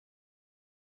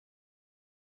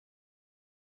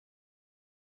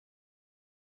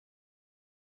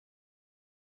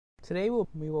Today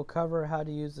we will cover how to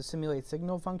use the simulate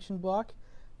signal function block,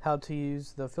 how to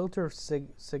use the filter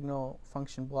signal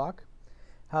function block,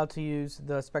 how to use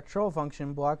the spectral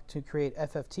function block to create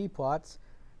FFT plots,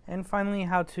 and finally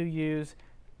how to use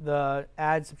the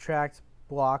add subtract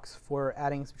blocks for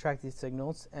adding and subtracting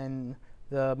signals. And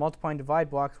the multiply and divide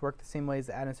blocks work the same way as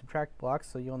the add and subtract blocks,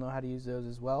 so you'll know how to use those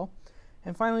as well.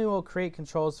 And finally we'll create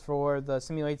controls for the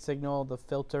simulate signal, the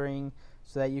filtering,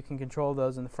 so that you can control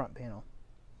those in the front panel.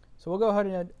 So we'll go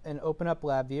ahead and open up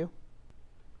LabView.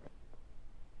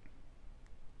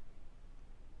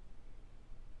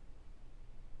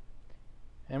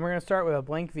 And we're going to start with a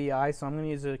blank VI, so I'm going to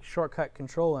use a shortcut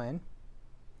Control-N.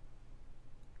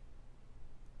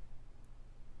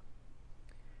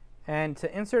 And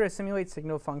to insert a simulate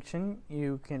signal function,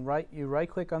 you right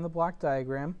click on the block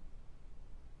diagram,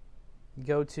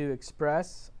 go to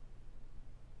Express,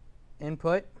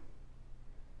 Input,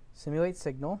 Simulate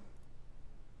Signal.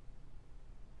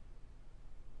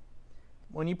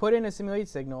 When you put in a simulate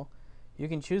signal, you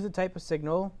can choose the type of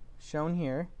signal shown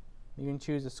here. You can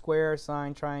choose a square,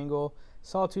 sine, triangle,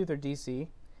 sawtooth, or DC.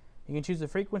 You can choose the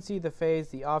frequency, the phase,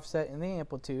 the offset, and the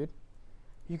amplitude.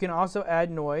 You can also add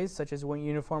noise, such as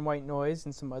uniform white noise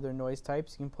and some other noise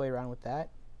types. You can play around with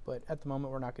that, but at the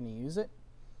moment we're not going to use it.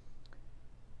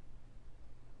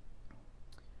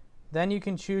 Then you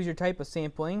can choose your type of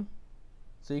sampling.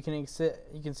 So you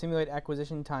can simulate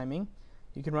acquisition timing.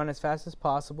 You can run as fast as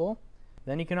possible.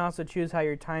 Then you can also choose how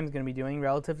your time is going to be doing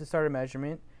relative to start of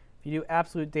measurement. If you do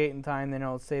absolute date and time, then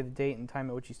it'll say the date and time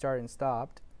at which you started and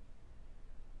stopped.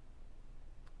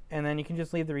 And then you can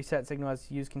just leave the reset signal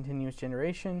as use continuous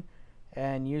generation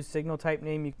and use signal type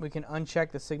name. We can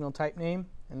uncheck the signal type name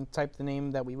and type the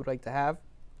name that we would like to have.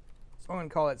 So I'm going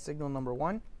to call it signal number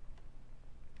 1.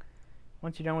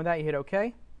 Once you're done with that, you hit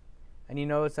OK. And you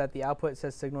notice that the output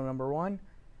says signal number 1.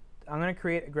 I'm going to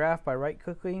create a graph by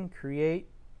right-clicking, create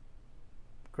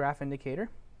graph indicator.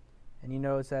 And you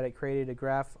notice that it created a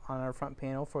graph on our front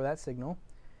panel for that signal.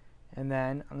 And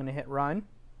then I'm going to hit run.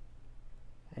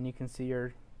 And you can see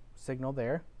your signal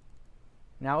there.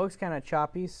 Now it looks kind of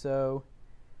choppy, so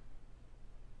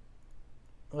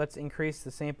let's increase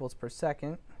the samples per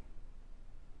second.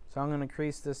 So I'm going to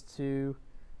increase this to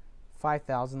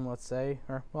 5,000, let's say,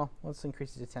 or well, let's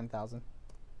increase it to 10,000.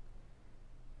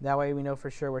 That way we know for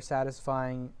sure we're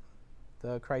satisfying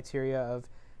the criteria of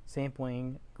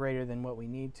sampling greater than what we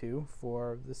need to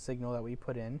for the signal that we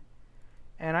put in.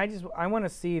 And I want to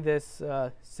see this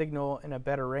signal in a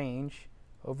better range,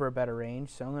 over a better range.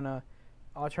 So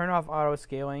I'll turn off auto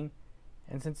scaling,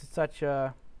 and since it's such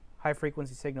a high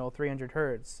frequency signal, 300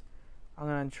 Hertz, I'm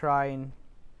going to try and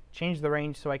change the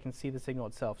range so I can see the signal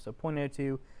itself. So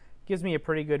 0.02 gives me a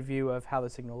pretty good view of how the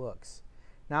signal looks.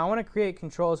 Now I want to create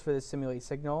controls for this simulate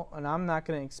signal, and I'm not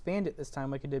going to expand it this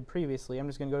time like I did previously. I'm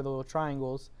just going to go to the little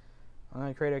triangles. I'm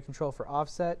going to create a control for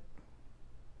offset.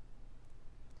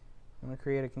 I'm going to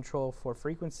create a control for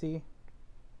frequency.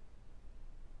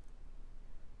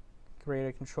 Create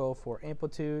a control for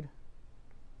amplitude.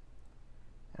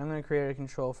 And I'm going to create a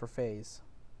control for phase.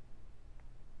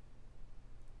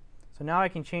 So now I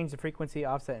can change the frequency,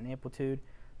 offset, and amplitude.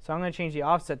 So I'm going to change the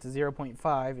offset to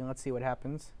 0.5, and let's see what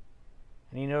happens.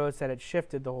 And you notice that it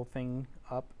shifted the whole thing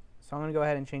up. So I'm going to go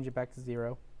ahead and change it back to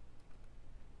 0.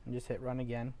 And just hit run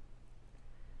again.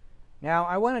 Now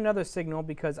I want another signal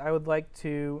because I would like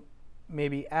to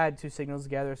maybe add 2 signals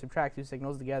together, subtract 2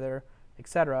 signals together,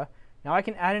 etc. Now I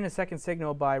can add in a second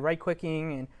signal by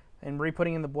right-clicking and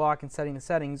re-putting in the block and setting the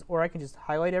settings, or I can just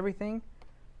highlight everything,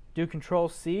 do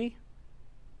Control-C,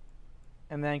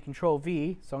 and then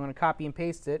Control-V. So I'm going to copy and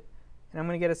paste it, and I'm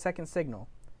going to get a second signal.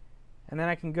 And then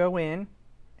I can go in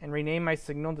and rename my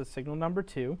signal to signal number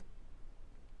 2.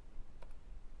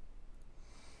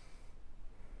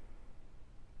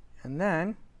 And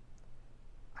then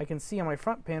I can see on my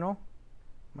front panel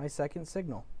my second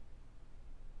signal.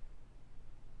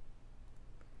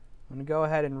 I'm going to go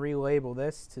ahead and relabel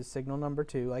this to signal number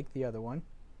 2 like the other one,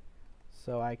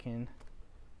 so I can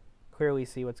clearly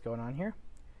see what's going on here.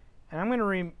 And I'm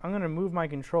going to move my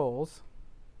controls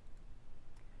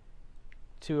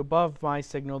to above my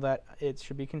signal that it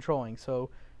should be controlling.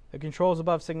 So the controls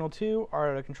above signal 2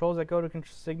 are the controls that go to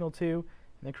signal 2,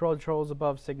 and the controls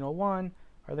above signal 1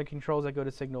 are the controls that go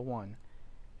to signal 1.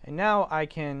 And now I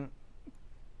can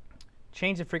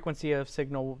change the frequency of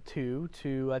signal 2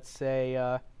 to, let's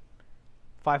say,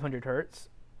 500 Hertz,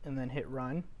 and then hit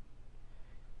run.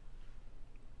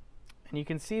 And you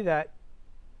can see that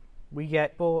we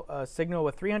get a signal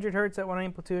with 300 Hertz at one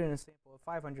amplitude and a sample of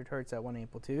 500 Hertz at one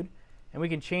amplitude. And we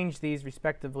can change these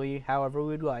respectively however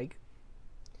we'd like.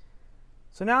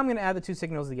 So now I'm going to add the two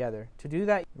signals together. To do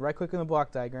that, right click on the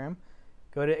block diagram,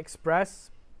 go to Express,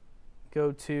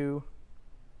 go to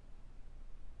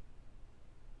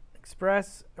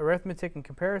Express, Arithmetic and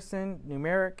Comparison,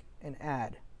 Numeric, and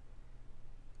Add.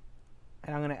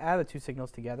 And I'm going to add the two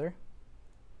signals together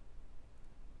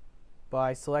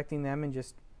by selecting them and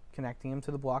just connecting them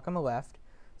to the block on the left.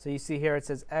 So you see here it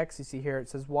says X, you see here it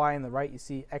says Y, on the right you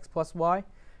see X plus Y.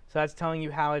 So that's telling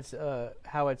you how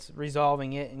it's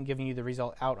resolving it and giving you the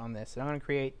result out on this. And I'm going to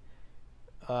create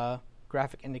a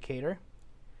graphic indicator.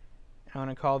 I'm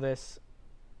going to call this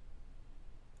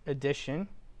addition.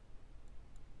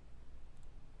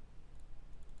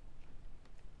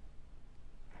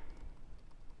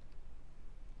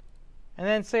 And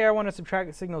then say I want to subtract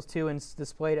the signals too and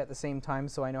display it at the same time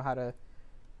so I know how to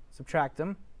subtract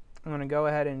them. I'm going to go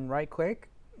ahead and right click,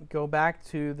 go back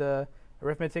to the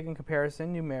Arithmetic and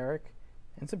Comparison, Numeric,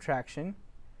 and Subtraction,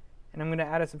 and I'm going to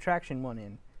add a subtraction one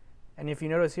in. And if you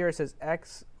notice here it says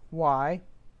X, Y,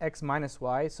 X minus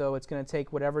Y, so it's going to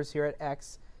take whatever's here at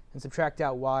X and subtract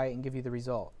out Y and give you the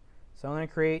result. So I'm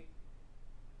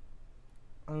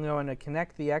going to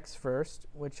connect the X first,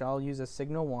 which I'll use as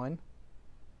signal 1,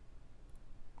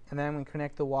 and then I'm going to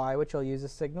connect the Y, which I'll use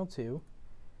as signal 2.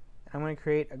 And I'm going to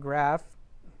create a graph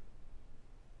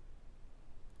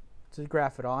to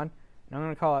graph it on. And I'm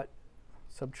going to call it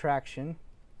subtraction.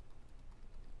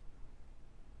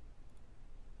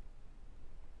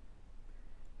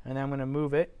 And then I'm going to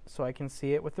move it so I can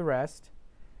see it with the rest.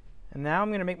 And now I'm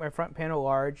going to make my front panel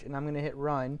large, and I'm going to hit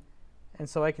run, and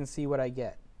so I can see what I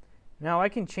get. Now I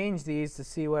can change these to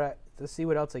see what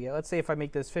else I get. Let's say if I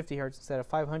make this 50 Hertz instead of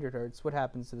 500 Hertz, what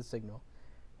happens to the signal?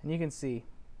 And you can see.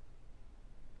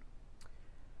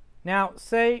 Now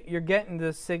say you're getting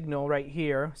the signal right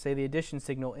here, say the addition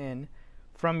signal in,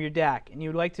 from your DAC, and you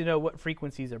would like to know what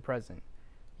frequencies are present.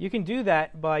 You can do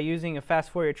that by using a fast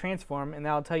Fourier transform, and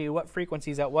that'll tell you what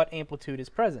frequencies at what amplitude is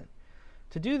present.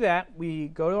 To do that, we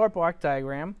go to our block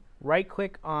diagram, right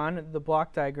click on the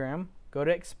block diagram, go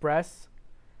to Express,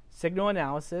 Signal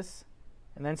Analysis,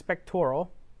 and then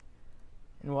Spectral,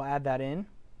 and we'll add that in.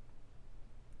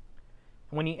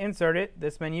 And when you insert it,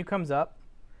 this menu comes up.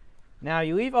 Now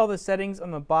you leave all the settings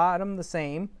on the bottom the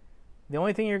same. The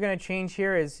only thing you're going to change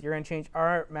here is you're going to change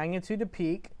our magnitude to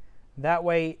peak. That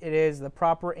way it is the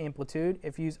proper amplitude.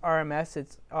 If you use RMS,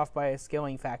 it's off by a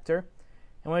scaling factor.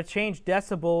 And we'll change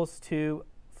decibels to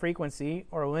frequency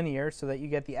or linear so that you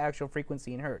get the actual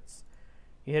frequency in hertz.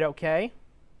 You hit OK.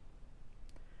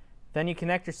 Then you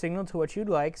connect your signal to what you'd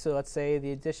like. So let's say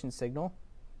the addition signal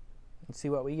and see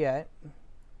what we get.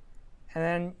 And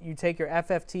then you take your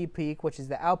FFT peak, which is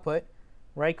the output,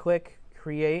 right click,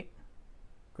 create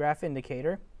graph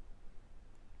indicator,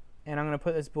 and I'm going to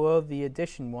put this below the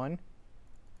addition one,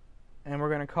 and we're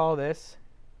going to call this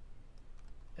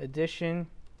addition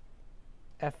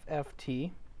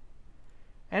FFT.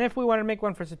 And if we want to make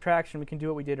one for subtraction, we can do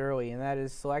what we did earlier, and that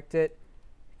is select it,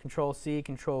 Control C,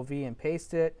 Control V, and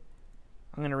paste it.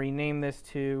 I'm going to rename this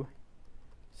to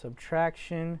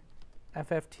subtraction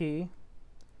FFT,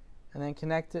 and then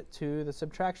connect it to the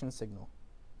subtraction signal.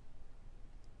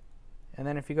 And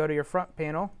then if you go to your front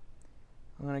panel,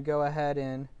 I'm going to go ahead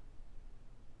and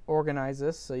organize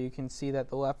this so you can see that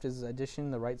the left is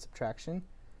addition, the right subtraction.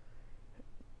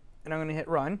 And I'm going to hit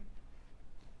run.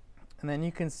 And then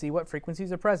you can see what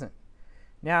frequencies are present.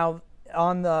 Now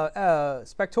on the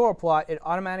spectral plot, it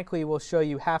automatically will show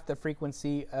you half the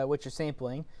frequency which you're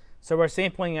sampling. So we're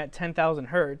sampling at 10,000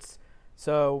 Hertz.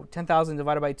 So 10,000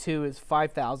 divided by 2 is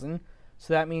 5,000.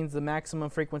 So that means the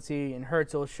maximum frequency in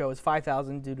Hertz will show is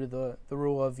 5,000 due to the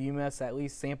rule of you must at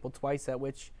least sample twice at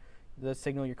which the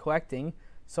signal you're collecting.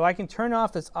 So I can turn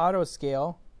off this auto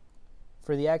scale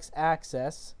for the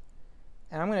x-axis,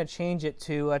 and I'm going to change it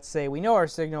to, let's say, we know our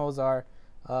signals are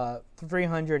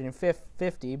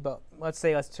 350, but let's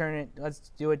say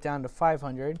let's do it down to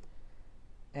 500,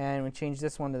 and we change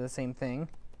this one to the same thing.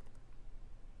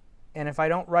 And if I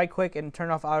don't right click and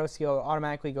turn off auto scale, it'll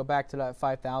automatically go back to that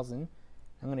 5,000.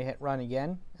 I'm going to hit run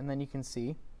again, and then you can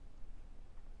see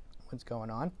what's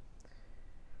going on.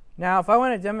 Now if I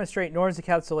want to demonstrate noise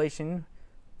encapsulation,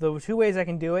 the two ways I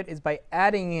can do it is by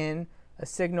adding in a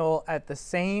signal at the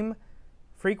same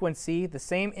frequency, the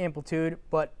same amplitude,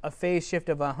 but a phase shift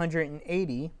of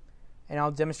 180, and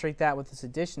I'll demonstrate that with this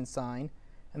addition sign.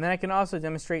 And then I can also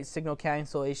demonstrate signal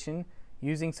cancellation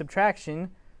using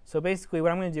subtraction. So basically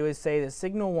what I'm going to do is say that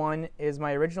signal 1 is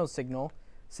my original signal,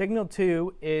 signal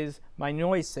 2 is my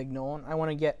noise signal, and I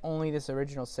want to get only this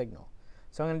original signal.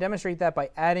 So I'm going to demonstrate that by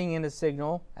adding in a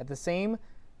signal at the same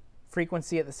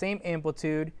frequency, at the same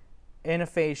amplitude, in a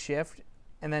phase shift,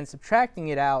 and then subtracting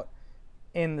it out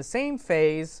in the same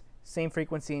phase, same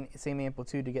frequency, and same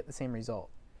amplitude to get the same result.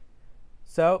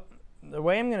 So the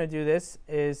way I'm going to do this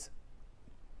is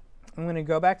I'm going to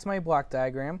go back to my block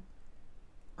diagram.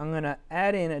 I'm going to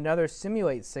add in another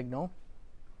simulate signal.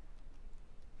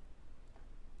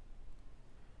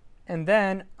 And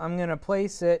then I'm going to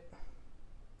place it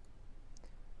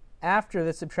after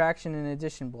the subtraction and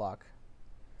addition block.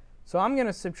 So I'm going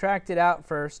to subtract it out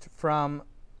first from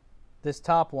this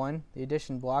top one, the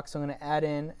addition block. So I'm going to add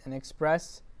in an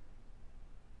express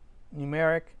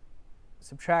numeric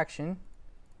subtraction.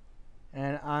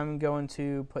 And I'm going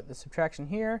to put the subtraction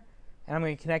here. And I'm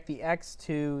going to connect the x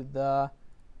to the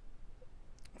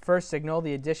first signal,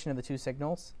 the addition of the two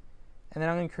signals. And then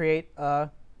I'm going to create a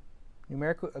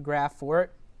graph for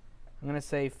it. I'm going to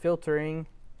say filtering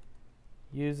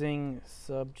using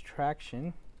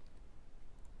subtraction.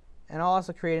 And I'll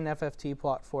also create an FFT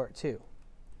plot for it too.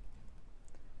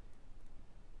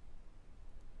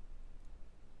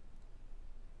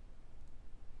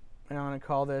 And I'm going to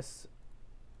call this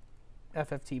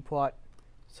FFT plot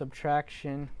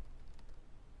subtraction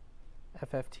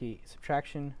FFT,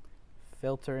 subtraction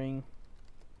filtering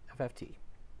FFT.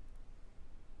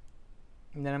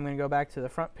 And then I'm going to go back to the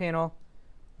front panel.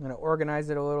 I'm going to organize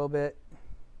it a little bit.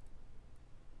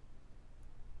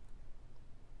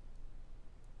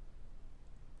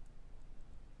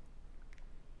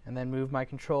 And then move my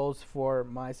controls for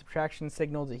my subtraction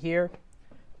signal to here.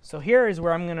 So here is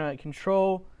where I'm going to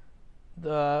control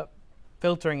the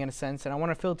filtering in a sense, and I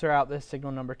want to filter out this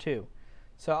signal number 2.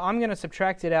 So I'm going to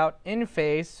subtract it out in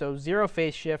phase, so 0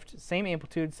 phase shift, same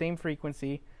amplitude, same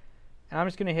frequency, and I'm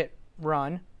just going to hit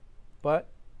run, but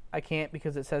I can't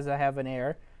because it says I have an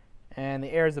error, and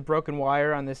the error is the broken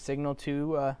wire on this signal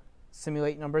to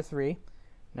simulate number 3.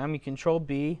 Now I'm going to control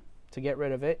B to get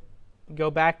rid of it,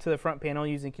 go back to the front panel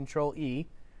using control E,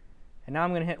 and now I'm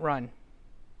going to hit run.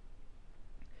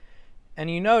 And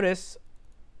you notice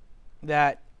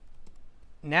that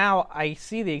now I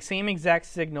see the same exact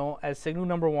signal as signal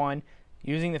number 1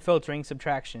 using the filtering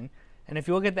subtraction. And if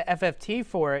you look at the FFT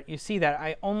for it, you see that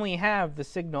I only have the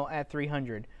signal at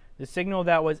 300. The signal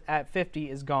that was at 50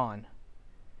 is gone.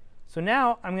 So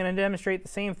now I'm going to demonstrate the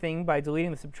same thing by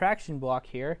deleting the subtraction block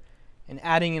here and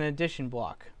adding an addition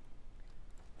block.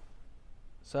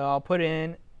 So I'll put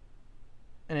in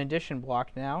an addition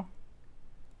block now.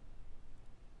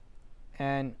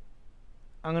 And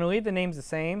I'm going to leave the names the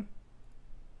same.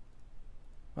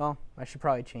 Well, I should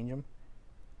probably change them.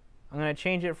 I'm going to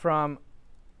change it from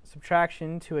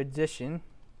subtraction to addition.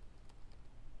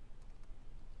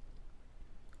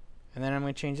 And then I'm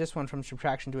going to change this one from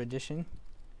subtraction to addition.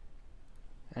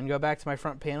 And go back to my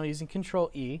front panel using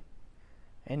control E.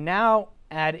 And now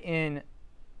add in,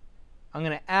 I'm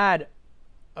going to add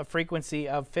a frequency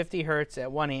of 50 hertz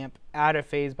at 1 amp, add a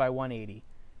phase by 180,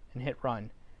 and hit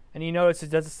run. And you notice it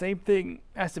does the same thing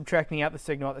as subtracting out the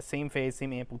signal at the same phase,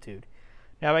 same amplitude.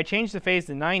 Now if I change the phase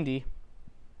to 90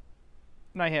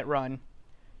 and I hit run,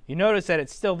 you notice that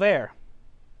it's still there.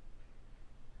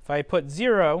 If I put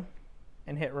 0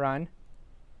 and hit run,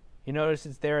 you notice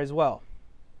it's there as well.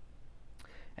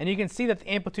 And you can see that the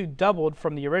amplitude doubled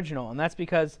from the original, and that's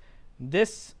because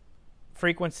this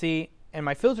frequency and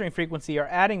my filtering frequency are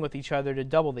adding with each other to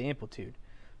double the amplitude.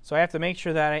 So I have to make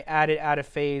sure that I add it out of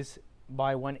phase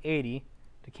by 180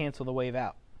 to cancel the wave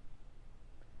out.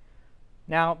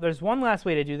 Now there's one last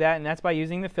way to do that, and that's by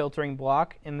using the filtering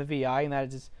block in the VI, and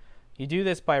that is you do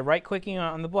this by right-clicking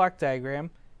on the block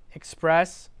diagram,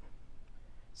 express,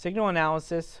 signal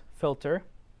analysis, filter,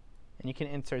 and you can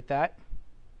insert that.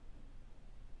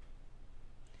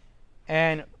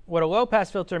 And what a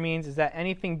low-pass filter means is that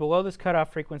anything below this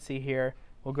cutoff frequency here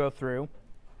will go through.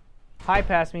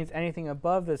 High-pass means anything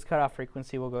above this cutoff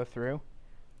frequency will go through.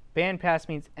 Bandpass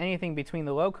means anything between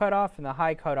the low cutoff and the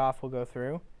high cutoff will go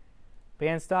through.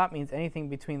 Bandstop means anything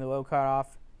between the low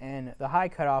cutoff and the high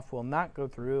cutoff will not go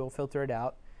through. It will filter it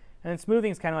out. And then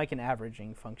smoothing is kind of like an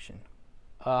averaging function.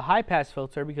 A high-pass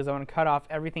filter, because I want to cut off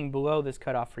everything below this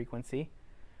cutoff frequency.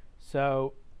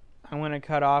 So I'm going to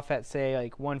cut off at, say,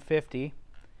 like 150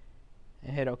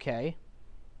 and hit OK.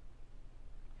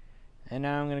 And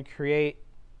now I'm going to create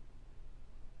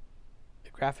a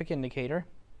graphic indicator.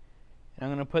 And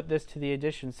I'm going to put this to the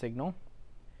addition signal.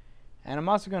 And I'm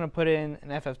also going to put in an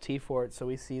FFT for it so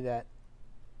we see that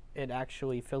it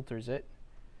actually filters it.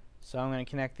 So I'm going to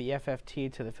connect the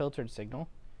FFT to the filtered signal.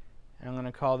 And I'm going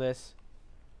to call this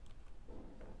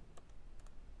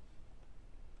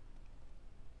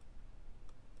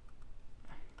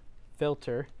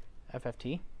filter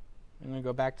FFT. I'm going to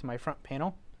go back to my front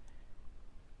panel.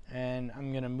 And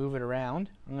I'm going to move it around.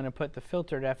 I'm going to put the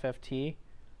filtered FFT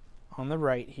on the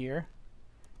right here.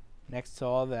 next to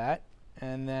all that.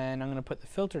 And then I'm going to put the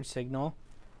filtered signal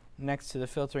next to the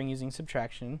filtering using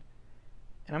subtraction.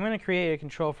 And I'm going to create a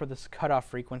control for this cutoff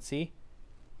frequency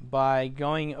by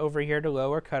going over here to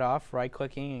lower cutoff,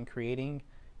 right-clicking and creating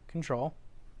control.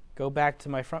 Go back to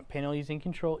my front panel using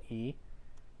Control E,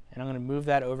 and I'm going to move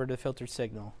that over to the filtered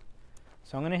signal.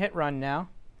 So I'm going to hit run now.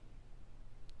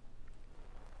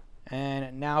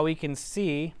 And now we can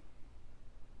see,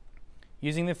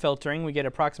 using the filtering, we get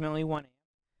approximately 1 amp.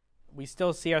 We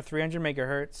still see our 300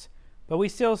 megahertz, but we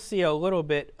still see a little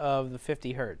bit of the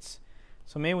 50 hertz.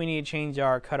 So maybe we need to change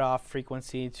our cutoff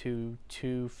frequency to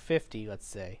 250, let's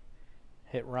say.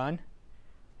 Hit run,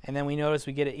 and then we notice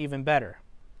we get it even better.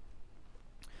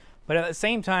 But at the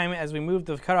same time, as we move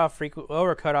the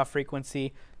lower cutoff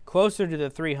frequency closer to the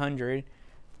 300,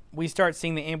 we start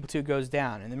seeing the amplitude goes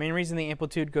down. And the main reason the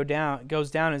amplitude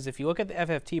goes down is if you look at the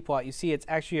FFT plot, you see it's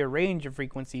actually a range of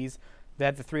frequencies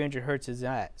that the 300 hertz is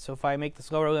at. So if I make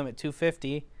this lower limit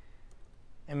 250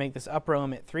 and make this upper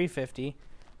limit 350,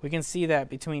 we can see that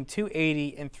between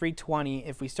 280 and 320,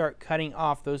 if we start cutting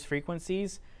off those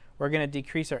frequencies, we're going to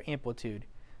decrease our amplitude.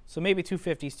 So maybe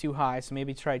 250 is too high, so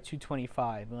maybe try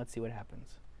 225, and let's see what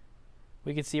happens.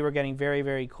 We can see we're getting very,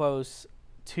 very close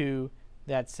to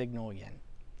that signal again.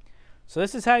 So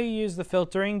this is how you use the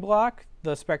filtering block,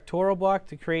 the spectral block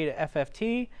to create a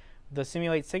FFT, the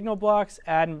simulate signal blocks,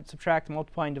 add and subtract,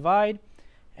 multiply and divide,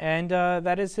 and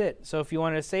that is it. So if you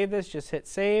wanted to save this, just hit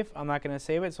save. I'm not going to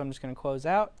save it, so I'm just going to close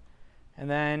out, and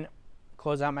then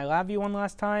close out my LabView one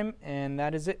last time, and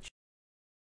that is it.